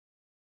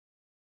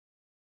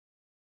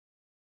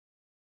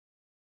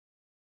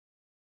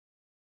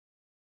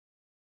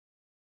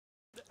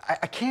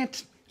I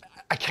can't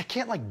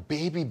like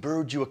baby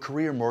bird you a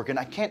career, Morgan.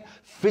 I can't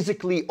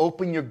physically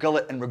open your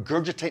gullet and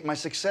regurgitate my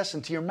success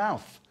into your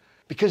mouth.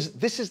 Because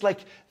this is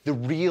like the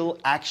real,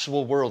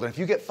 actual world. And if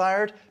you get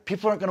fired,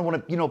 people aren't gonna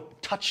wanna,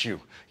 touch you.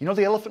 You know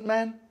the Elephant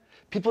Man?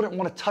 People didn't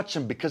want to touch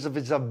him because of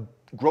his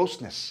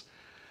grossness.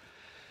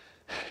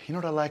 You know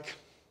what I like?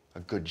 A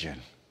good gin.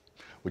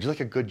 Would you like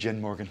a good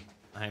gin, Morgan?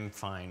 I'm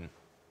fine.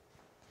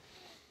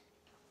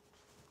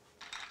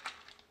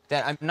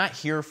 Dad, I'm not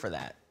here for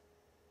that.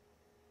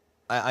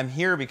 I'm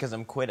here because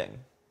I'm quitting.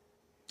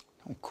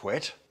 Don't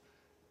quit.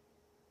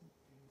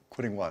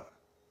 Quitting what?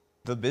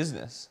 The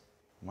business.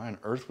 Why on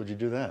earth would you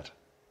do that?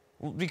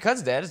 Well,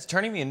 because, Dad, it's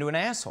turning me into an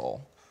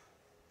asshole.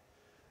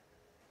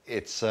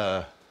 It's,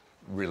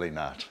 really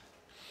not.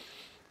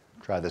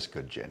 Try this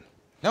good gin.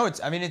 No,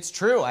 it's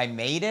true. I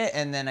made it,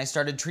 and then I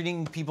started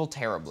treating people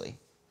terribly.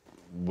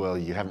 Well,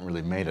 you haven't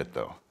really made it,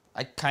 though.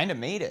 I kind of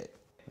made it.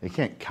 You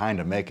can't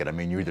kind of make it. I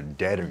mean, you're either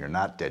dead or you're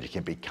not dead. You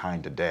can't be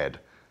kind of dead.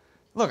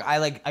 Look,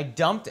 I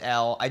dumped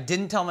Elle. I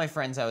didn't tell my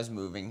friends I was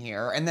moving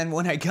here, and then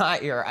when I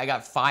got here, I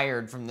got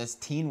fired from this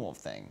Teen Wolf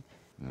thing.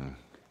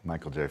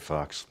 Michael J.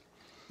 Fox.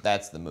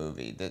 That's the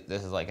movie.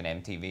 This is like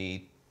an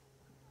MTV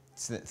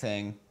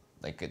thing.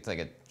 Like, it's like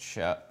a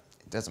show.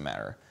 It doesn't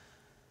matter.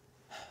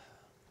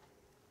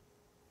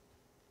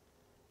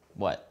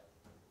 What?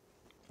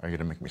 Are you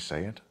gonna make me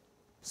say it?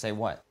 Say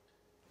what?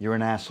 You're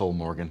an asshole,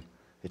 Morgan.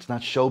 It's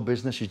not show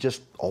business. You've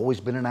just always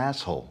been an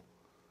asshole.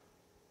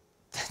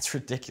 That's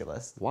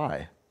ridiculous.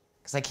 Why?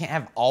 Because I can't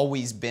have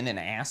always been an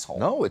asshole.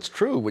 No, it's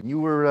true. When you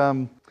were,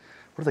 what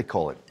do they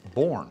call it?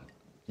 Born.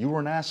 You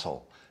were an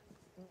asshole.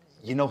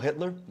 You know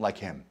Hitler? Like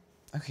him.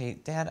 Okay,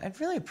 Dad, I'd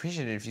really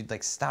appreciate it if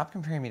you'd stop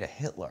comparing me to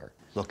Hitler.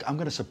 Look, I'm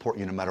gonna support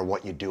you no matter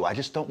what you do. I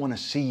just don't want to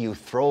see you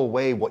throw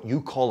away what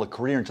you call a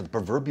career into the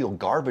proverbial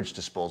garbage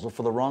disposal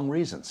for the wrong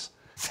reasons.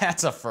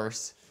 That's a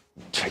first.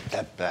 Take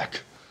that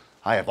back.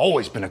 I have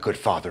always been a good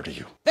father to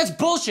you. That's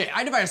bullshit. I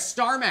had to buy a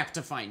star map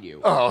to find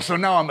you. Oh, so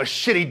now I'm a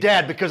shitty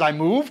dad because I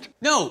moved?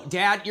 No,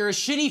 Dad, you're a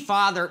shitty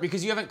father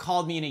because you haven't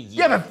called me in a year.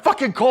 You haven't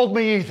fucking called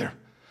me either.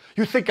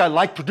 You think I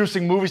like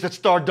producing movies that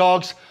star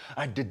dogs?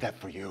 I did that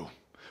for you.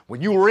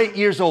 When you were 8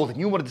 years old and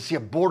you wanted to see a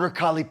Border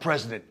Collie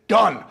president.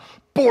 Done.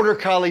 Border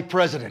Collie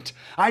president.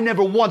 I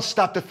never once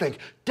stopped to think,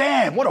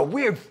 damn, what a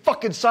weird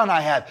fucking son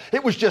I have.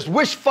 It was just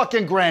wish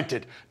fucking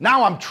granted.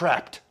 Now I'm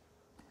trapped.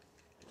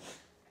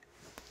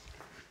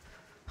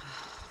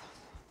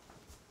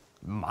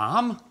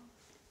 Mom?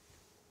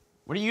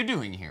 What are you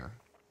doing here?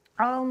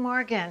 Oh,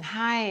 Morgan,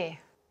 hi.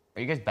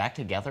 Are you guys back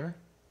together?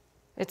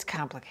 It's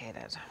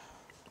complicated.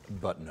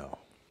 But no.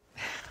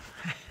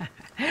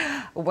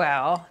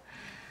 Well,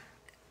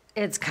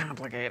 it's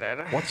complicated.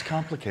 What's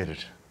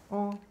complicated?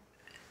 Well,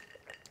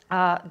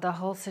 the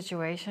whole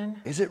situation.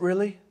 Is it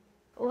really?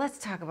 Let's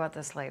talk about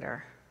this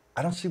later.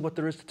 I don't see what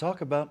there is to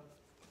talk about.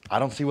 I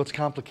don't see what's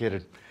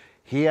complicated.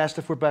 He asked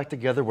if we're back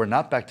together. We're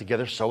not back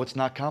together, so it's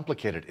not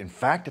complicated. In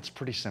fact, it's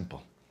pretty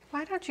simple.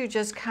 Why don't you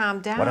just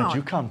calm down? Why don't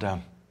you calm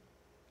down?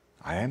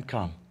 I am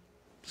calm.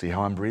 See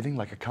how I'm breathing?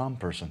 Like a calm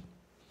person.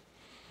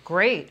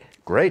 Great.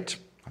 Great.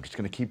 I'm just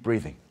going to keep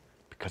breathing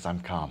because I'm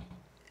calm.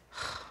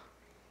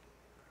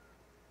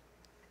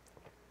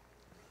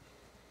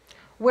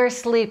 We're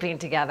sleeping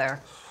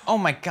together. Oh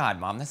my God,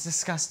 Mom, that's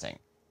disgusting.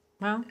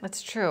 Well,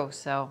 that's true,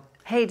 so.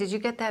 Hey, did you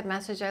get that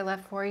message I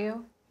left for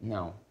you?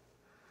 No.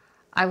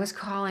 I was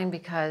calling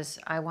because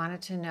I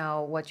wanted to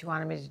know what you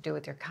wanted me to do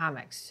with your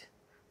comics.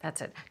 That's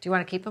it. Do you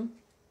want to keep them?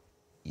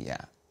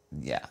 Yeah.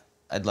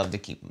 I'd love to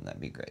keep them. That'd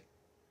be great.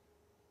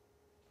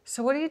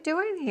 So what are you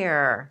doing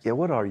here? Yeah,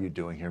 what are you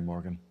doing here,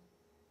 Morgan?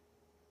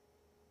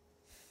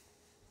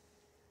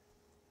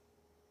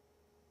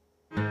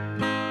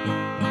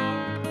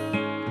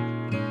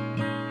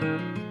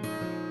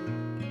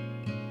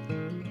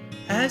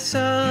 I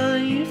saw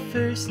you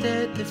first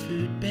at the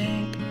food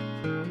bank.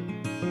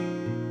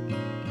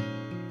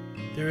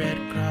 The Red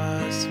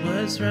Cross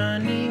was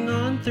running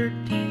on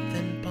 13th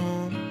and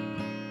Palm.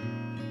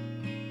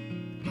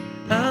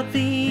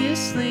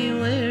 Obviously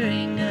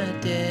wearing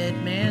a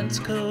dead man's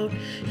coat,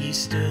 you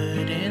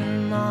stood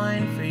in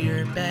line for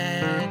your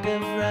bag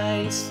of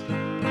rice.